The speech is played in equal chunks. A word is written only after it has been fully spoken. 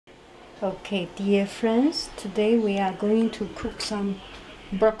Okay, dear friends, today we are going to cook some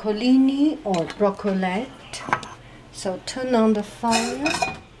broccolini or brocolette. So turn on the fire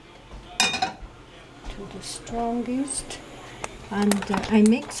to the strongest, and I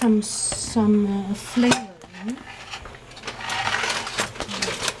make some flavoring.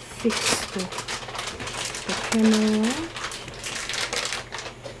 Fix the camera.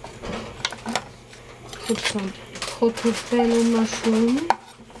 Put some portobello mushroom.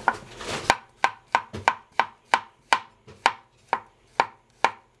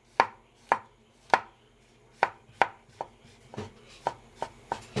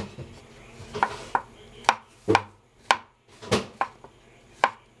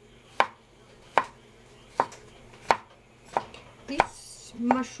 This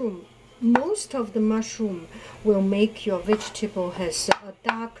mushroom, most of the mushroom will make your vegetable has a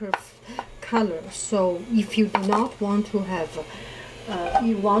darker color. So if you do not want to have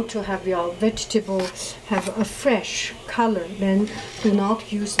you want to have your vegetable have a fresh color, then do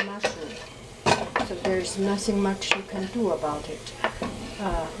not use mushroom. So there is nothing much you can do about it.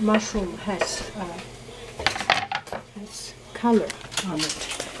 Mushroom has color on it.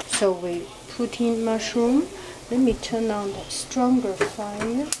 So we put in mushroom. Let me turn on the stronger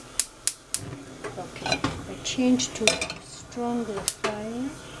fire. Okay, I change to stronger fire.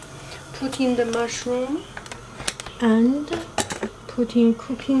 Put in the mushroom and put in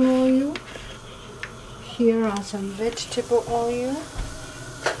cooking oil. Here are some vegetable oil.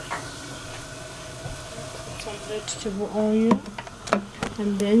 Put some vegetable oil,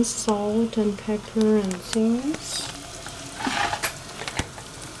 and then salt and pepper and things.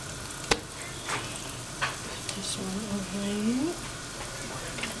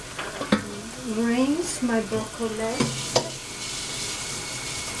 Rinse my brocolette.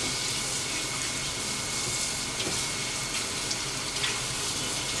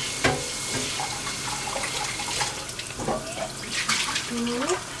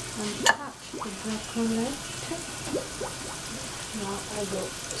 And cut the brocolette. Now I will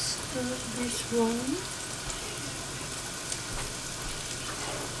stir this one.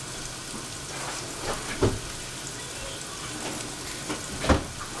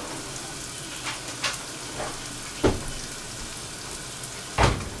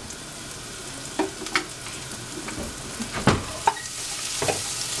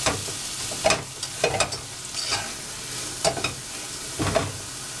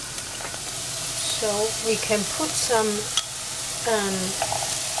 So we can put some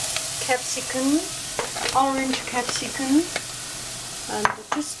capsicum, orange capsicum, and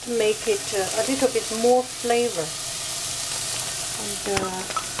just make it a little bit more flavor. And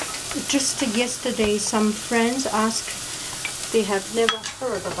just yesterday some friends asked, they have never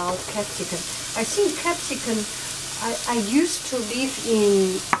heard about capsicum. I think capsicum, I used to live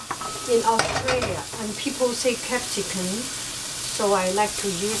in Australia, and people say capsicum, so I like to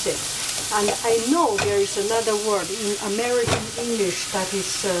use it. And I know there is another word in American English that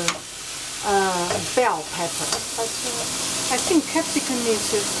is bell pepper. But I think capsicum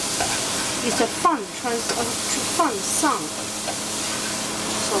is a fun sound.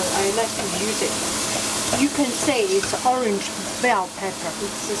 So I like to use it. You can say it's orange bell pepper.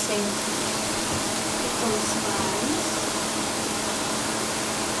 It's the same size.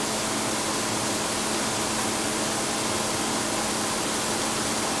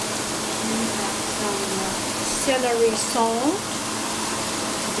 Celery salt,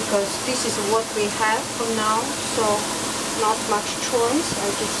 because this is what we have for now, so not much choice. I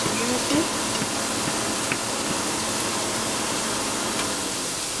just use it.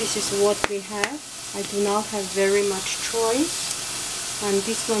 This is what we have. I do not have very much choice. And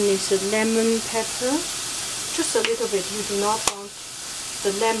this one is a lemon pepper, just a little bit. You do not want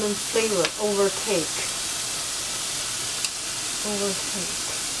the lemon flavor overtake.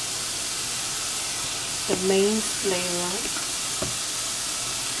 The main flavor.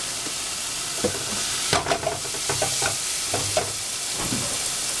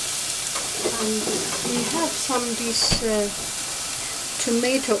 And we have some this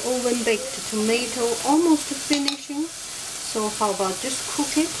tomato, oven baked tomato, almost finishing. So how about just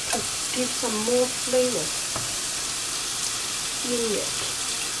cook it to give some more flavor in it.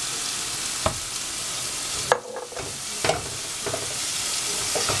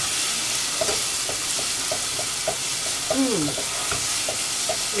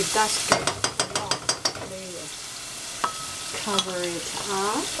 It does get a lot of flavor. Cover it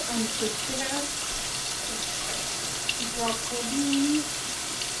up and prepare broccoli.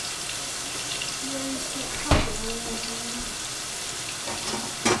 Where is the cover?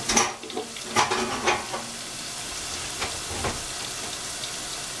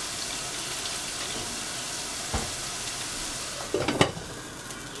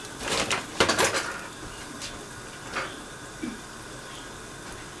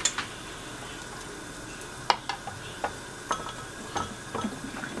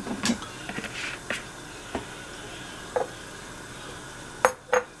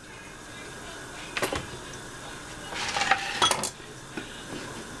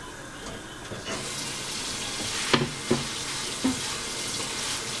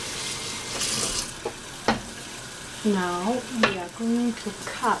 Now we are going to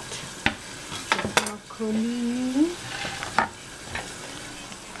cut the broccoli.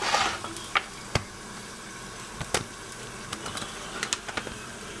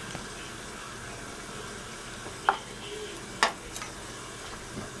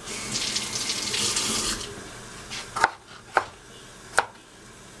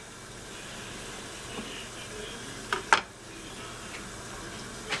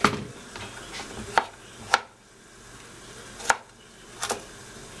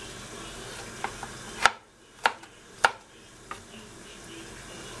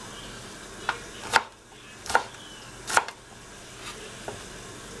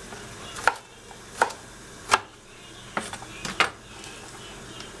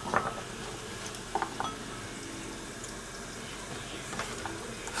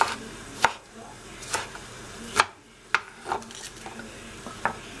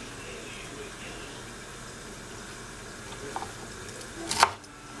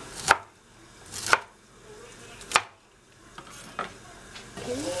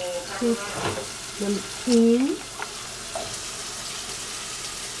 Put them in.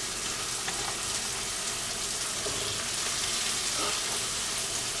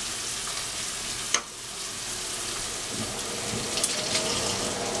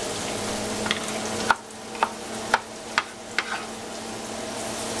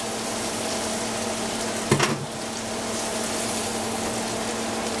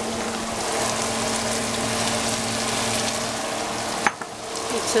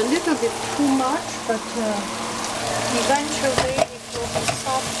 It's a little bit too much, but eventually it will be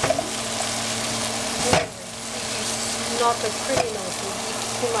softened. It's not a criminal to eat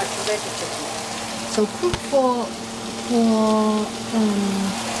too much vegetable. So cook for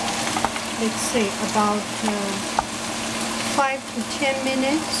let's say about 5 to 10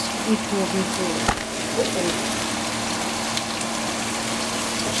 minutes. It will be good.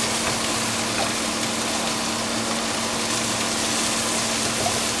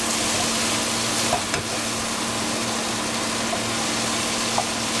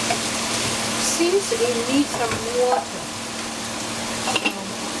 Since it needs some water,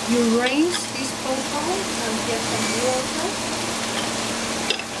 you rinse this bottle and get some water.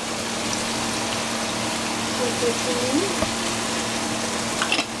 Put it in.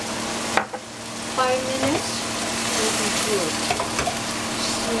 5 minutes will be good.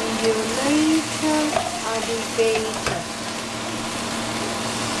 See you later, alligator.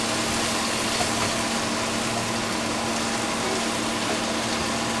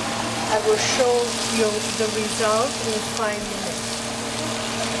 I will show you the result in 5 minutes.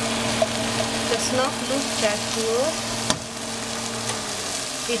 Does not look that good.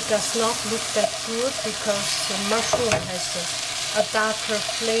 It does not look that good because the mushroom has a darker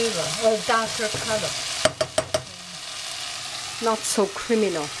flavor or darker color. Not so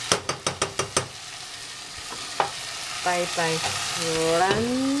criminal. Bye bye,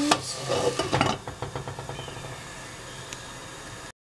 friends.